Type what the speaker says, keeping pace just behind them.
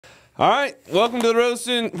All right, welcome to the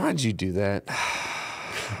roasting. Why'd you do that?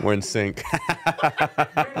 We're in sync.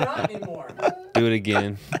 You're not anymore. Do it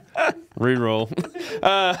again. Reroll.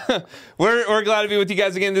 We're glad to be with you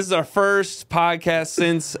guys again. This is our first podcast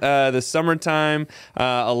since the summertime.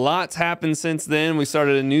 A lot's happened since then. We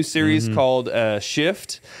started a new series called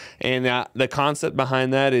Shift, and the concept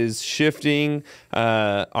behind that is shifting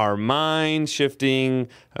our mind, shifting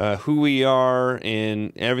who we are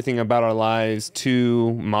and everything about our lives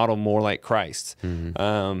to model more like Christ.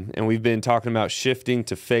 And we've been talking about shifting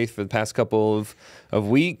to faith for the past couple of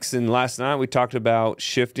weeks, and last night we talked about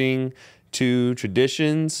shifting to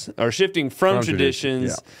traditions, or shifting from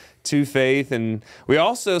traditions to faith. And we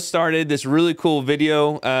also started this really cool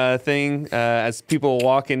video thing as people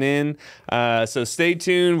walking in. So stay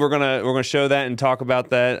tuned. We're gonna show that and talk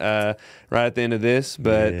about that right at the end of this.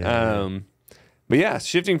 But yeah,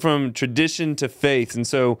 shifting from tradition to faith. And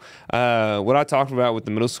so what I talked about with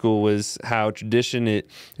the middle school was how tradition, it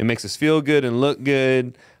makes us feel good and look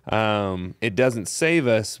good. It doesn't save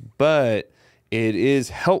us, but it is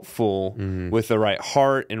helpful with the right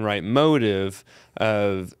heart and right motive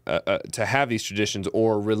of to have these traditions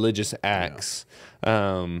or religious acts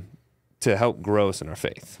to help grow us in our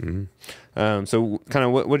faith. So kind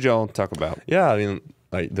of what y'all talk about? Yeah, I mean,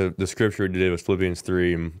 like the scripture we did was Philippians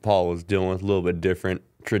 3, and Paul was dealing with a little bit different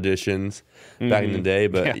traditions back in the day,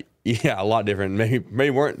 but yeah, a lot different. Maybe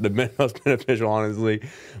weren't the most beneficial, honestly.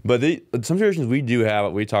 But some traditions we do have,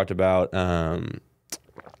 what we talked about,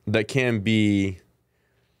 that can be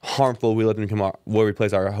harmful. We let them come out where we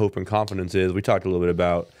place our hope and confidence is. We talked a little bit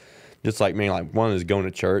about just like, man, like one is going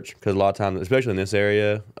to church, because a lot of times, especially in this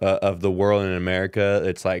area of the world and in America,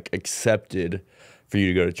 it's like accepted for you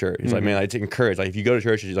to go to church. It's like, man, like, it's encouraged. Like if you go to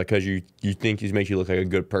church, it's like because you think it makes you look like a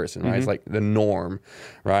good person, right? It's like the norm,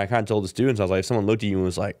 right? I kind of told the students, I was like, if someone looked at you and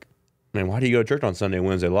was like, man, why do you go to church on Sunday and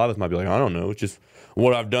Wednesday? A lot of us might be like, I don't know. It's just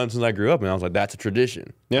what I've done since I grew up. And I was like, that's a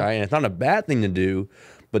tradition, right? And it's not a bad thing to do,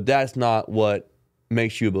 but that's not what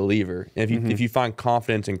makes you a believer. And if you find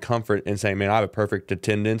confidence and comfort in saying, man, I have a perfect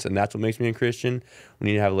attendance and that's what makes me a Christian, we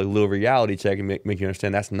need to have a little reality check and make you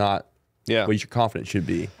understand that's not what your confidence should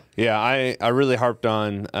be. Yeah, I really harped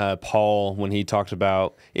on Paul when he talked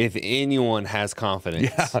about if anyone has confidence.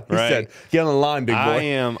 Yeah, he right? said, get on the line, big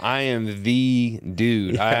boy. I am the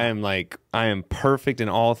dude. I am perfect in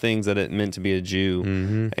all things that it meant to be a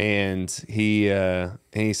Jew. And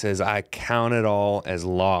he says, I count it all as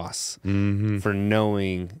loss for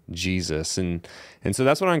knowing Jesus. And so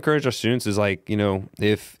that's what I encourage our students is like, you know,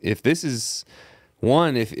 if this is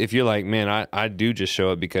one, if you're like, man, I do just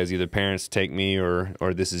show up because either parents take me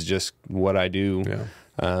or this is just what I do.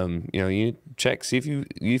 You know, you check, see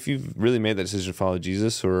if you've really made that decision to follow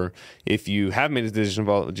Jesus, or if you have made a decision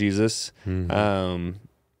to follow Jesus,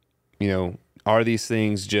 you know, are these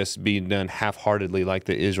things just being done half-heartedly like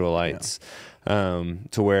the Israelites, to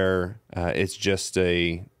where it's just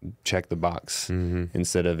a check the box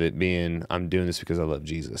instead of it being, I'm doing this because I love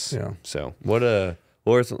Jesus. So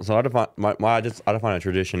So I define I define a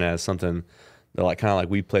tradition as something that like kind of like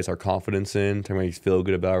we place our confidence in to make us feel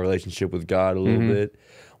good about our relationship with God a little bit.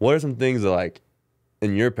 What are some things that like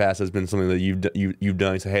in your past has been something that you've done?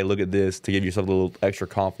 You say, hey, look at this, to give yourself a little extra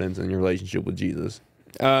confidence in your relationship with Jesus.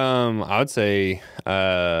 I would say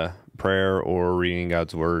prayer or reading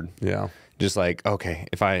God's word. Yeah. Just like, okay,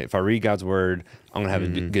 if I read God's word, I'm gonna have a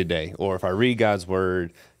good day. Or if I read God's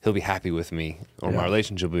word, He'll be happy with me, or my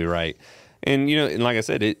relationship will be right. And you know, and like I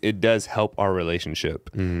said, it does help our relationship.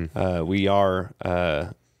 We are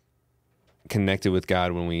connected with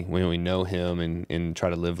God when we know Him and try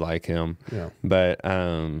to live like Him. But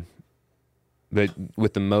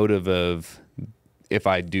with the motive of, if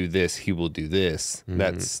I do this, He will do this.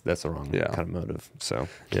 That's the wrong kind of motive. So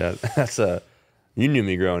that's you knew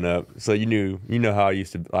me growing up, so you know how I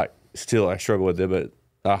used to, like, still I struggle with it,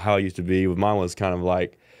 but how I used to be. Mine was kind of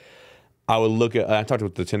like, I would look at, I talked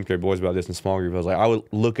with the 10th grade boys about this in small group. I was like, I would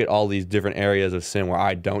look at all these different areas of sin where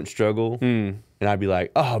I don't struggle, and I'd be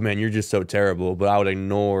like, oh man, you're just so terrible. But I would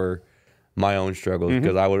ignore my own struggles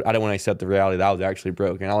because I didn't want to accept the reality that I was actually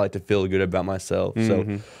broken. I like to feel good about myself.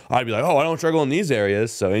 So I'd be like, oh, I don't struggle in these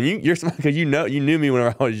areas. So, and you're smart because you knew me when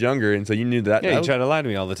I was younger, and so you knew that. Yeah, you try to lie to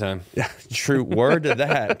me all the time. Yeah, true. Word to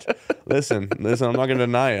that. Listen, I'm not gonna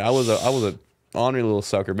deny it. I was a ornery little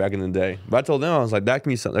sucker back in the day. But I told them, I was like, that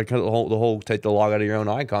can be something. The whole take the log out of your own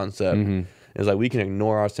eye concept. It's like we can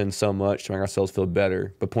ignore our sins so much to make ourselves feel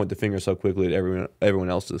better, but point the finger so quickly at everyone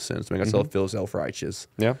else's sins to make ourselves feel self-righteous.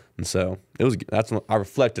 Yeah. And so I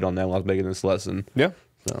reflected on that when I was making this lesson. Yeah.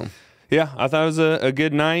 So yeah, I thought it was a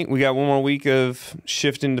good night. We got one more week of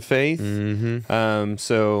shifting to faith.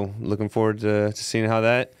 So looking forward to seeing how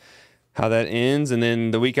that how that ends, and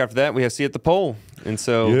then the week after that we have See at the Pole, and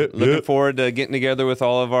so looking forward to getting together with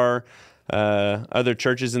all of our other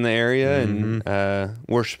churches in the area and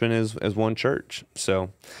worshiping as one church.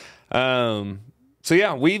 So, so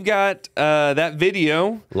yeah, we've got that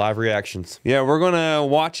video. Live reactions. Yeah, we're gonna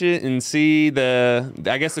watch it and see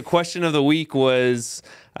I guess the question of the week was,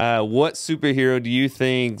 what superhero do you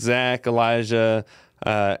think Zach, Elijah,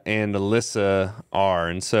 and Alyssa are?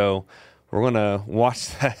 And so we're gonna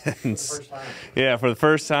watch that and for the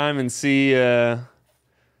first time and see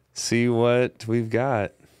what we've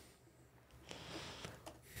got.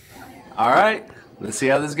 All right, let's see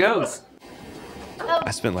how this goes.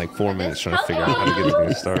 I spent like 4 minutes trying to figure out how to get this thing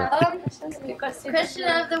to start. Question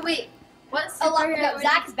of the week. What superhero?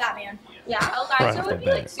 Zach is Batman. Yeah. Elijah would be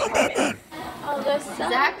like Superman.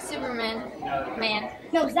 Zach Superman. Man.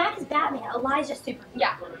 No, Zach is Batman. Elijah Superman.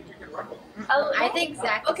 Yeah. I think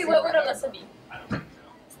Zach. Okay, what would Alyssa be?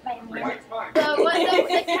 Spider-Man.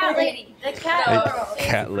 The cat lady. The cat girl.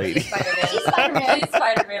 Cat lady. She's Spider-Man. She's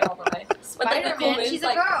Spider-Man all the way. Spider-Man. She's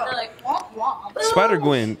a girl. They're like, womp womp.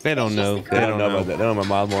 Spider-Gwen. They don't know. They don't know about that. They don't know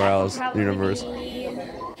about Miles Morales universe.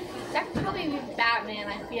 Zach would probably be Batman,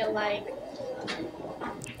 I feel like.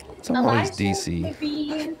 It's always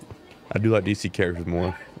DC. I do like DC characters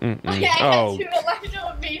more. Yeah, Oh, Elijah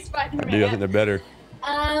would be Spider-Man. I do. I think they're better.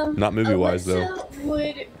 Not movie-wise, though. Alyssa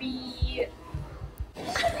would be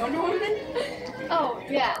Wonder Woman. Oh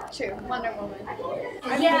yeah, true. Wonder Woman.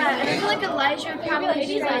 Yeah, I feel like Elijah would probably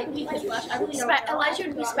be like Elijah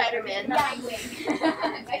would be Spider-Man.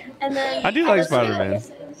 And then I do like Spider-Man.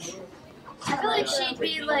 I feel like she'd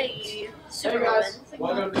be like Superwoman.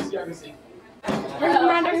 Welcome to CRBC. Doesn't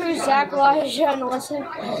matter who Zach, Elijah, and Alyssa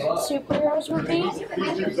superheroes would be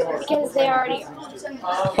because they already are.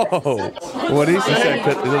 Oh, what he said, it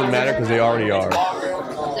doesn't matter because they already are.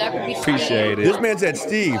 Appreciate it. This man said,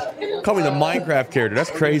 Steve, call me the Minecraft character.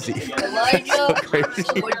 That's crazy. Elijah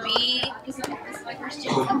Crazy. would be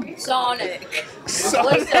Sonic. This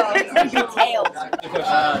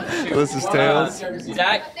is Tails.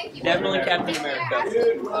 Zach, definitely Captain America.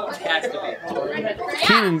 Has to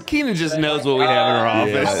be. Keenan just knows what we have in our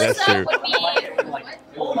office. Yeah, that's true. Would be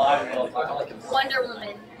Wonder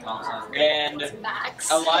Woman. And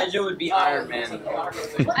Elijah would be Iron Man. I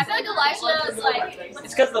feel like Elijah is like.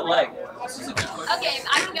 It's because of the leg. Okay,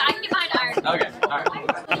 I can get behind Iron Man. Okay, alright.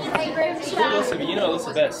 Who else would be? You know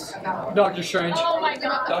Alyssa best. Doctor Strange. Oh my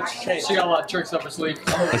god. Doctor Strange. She got a lot of tricks up her sleeve.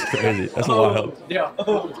 That's crazy. That's wild. Yeah.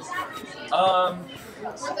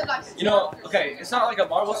 You know, okay, it's not like a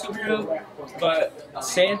Marvel superhero, but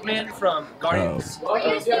Sandman from Guardians.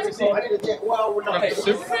 Okay,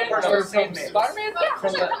 Superman or Sandman? Spider-Man?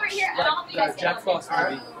 From the Jack Frost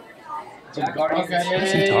movie. From the Guardians.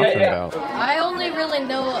 What's he talking about? I only really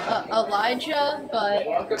know Elijah, but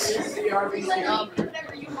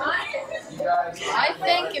I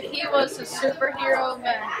think if he was a superhero,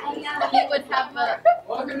 he would have a.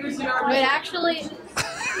 But actually,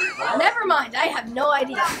 never mind. I have no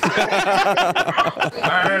idea.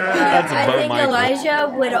 That's a I Bo think Michael. Elijah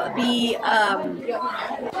would be.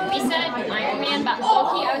 We said Iron Man, but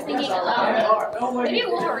okay, I was thinking maybe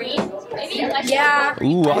Wolverine. Maybe like Yeah,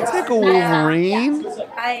 Ooh, I'll take a Wolverine.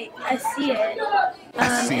 I see it.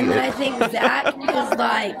 And then I think Zach is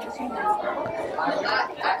like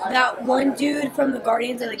that one dude from the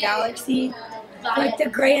Guardians of the Galaxy, like the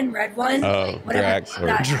gray and red one. Oh, whatever Drax or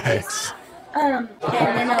that Drax. is. And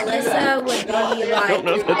then Alyssa would be like. I don't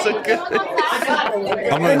know if that's a good.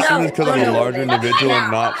 I'm going to assume it's because I'm a larger individual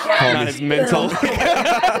and not Not calling as mental. I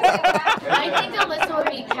think Alyssa would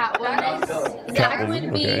be Catwoman. Zach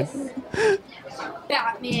would be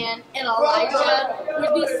Batman, and Elijah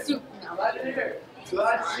would be Superman.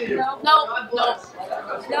 No.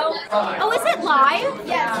 Oh, is it live?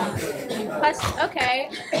 Yes. Okay.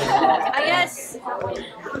 I guess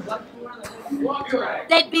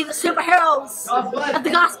they'd be the superheroes of the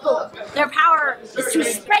gospel. Their power is to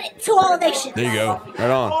spread it to all nations. There you go. Right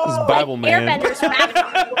on. This is Bible man. Airbenders from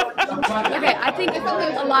Avatar. Okay, I think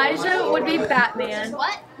Elijah would be Batman.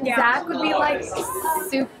 What? Zach would be like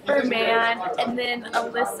Superman, and then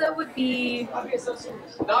Alyssa would be Wonder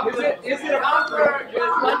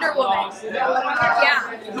Woman.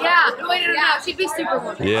 Yeah. Wait, no. She'd be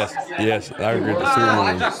Superwoman. Yes, I agree with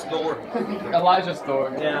the Superman. Elijah's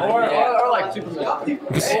Thor. Yeah. Or like Superman.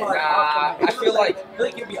 I feel like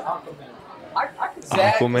it'd be Aquaman.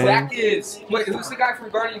 Aquaman. Zach is. Wait, who's the guy from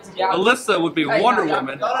Guardians of the Galaxy? Alyssa would be Wonder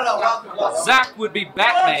Woman. Zach would be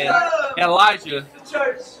Batman. And Elijah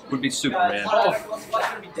would be Superman.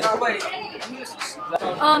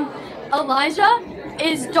 Elijah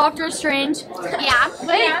is Doctor Strange. Yeah.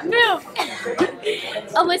 Wait, move.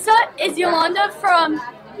 Alyssa is Yolanda from.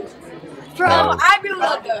 I'm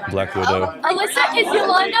Yolanda. Black Widow. Alyssa is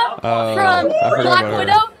Yolanda from I forgot Black about her.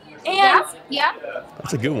 Widow, and Yeah.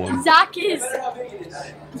 That's a good one. Zach is Thor.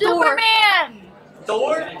 Superman.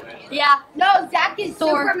 Thor? Yeah. No, Zach is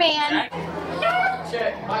Thor. Superman.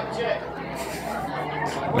 Check. Mic check.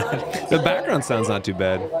 The background sounds not too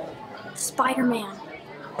bad. Spider-Man.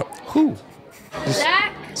 Who?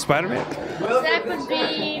 Zach. Spider-Man? Zach would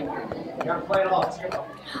be. Gotta play it off.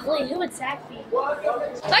 Wait, who would Zach be?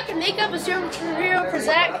 If I could make up a superhero for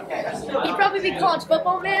Zach, he'd probably be college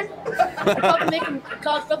football man. I'd probably make him a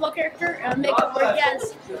college football character and make him where he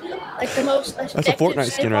has like the most That's a effective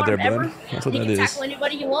Fortnite skin right there, stiff arm bud. ever. That's what He that can is. tackle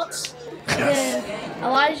anybody he wants. And then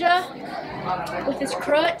Elijah with his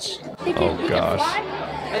crutch. He can gosh. fly.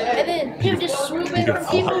 And then he would just swoop in can on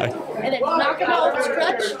people fly. and then knock them out with his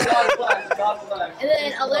crutch. And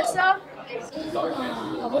then Alyssa.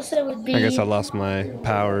 Alyssa would be. I guess I lost my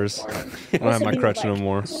powers. I don't have my crutch no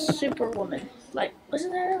more. Superwoman. Like,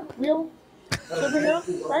 wasn't there a real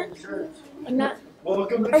superhero? Right? Like not. Or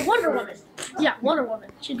Wonder Woman. Yeah, Wonder Woman.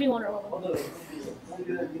 She'd be Wonder Woman.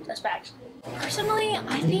 That's facts. Personally,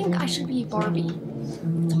 I think I should be Barbie.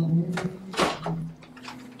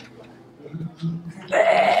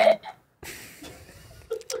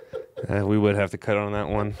 We would have to cut on that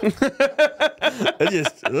one. It's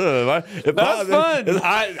just, if That's fun.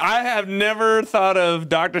 I have never thought of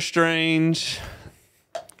Doctor Strange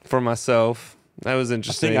for myself. That was I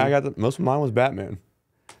interesting. think I got most of mine was Batman.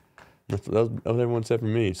 That was everyone except for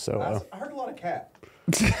me. So I heard a lot of Cap.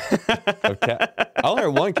 I only heard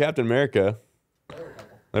one Captain America.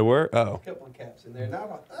 They were? Oh, A couple of caps in there. Now I'm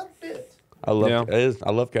like, that fits. I love Yeah.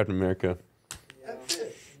 I love Captain America. That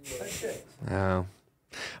fits. That checks. Oh.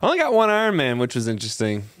 I only got one Iron Man, which was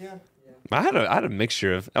interesting. Yeah. I had a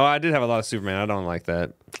mixture of. Oh, I did have a lot of Superman. I don't like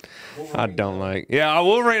that. I don't like. Yeah,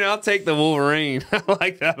 Wolverine. I'll take the Wolverine. I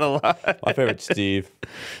like that a lot. My favorite's Steve.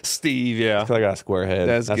 Steve. Yeah, 'Cause I got a square head.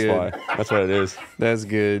 That's good. why. That's what it is. that's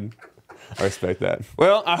good. I respect that.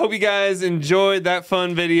 Well, I hope you guys enjoyed that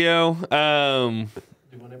fun video. Do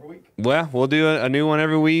one every week. Well, we'll do a new one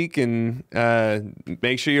every week, and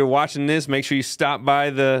make sure you're watching this. Make sure you stop by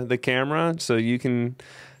the camera so you can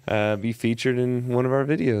be featured in one of our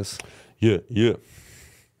videos. Yeah, yeah.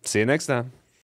 See you next time.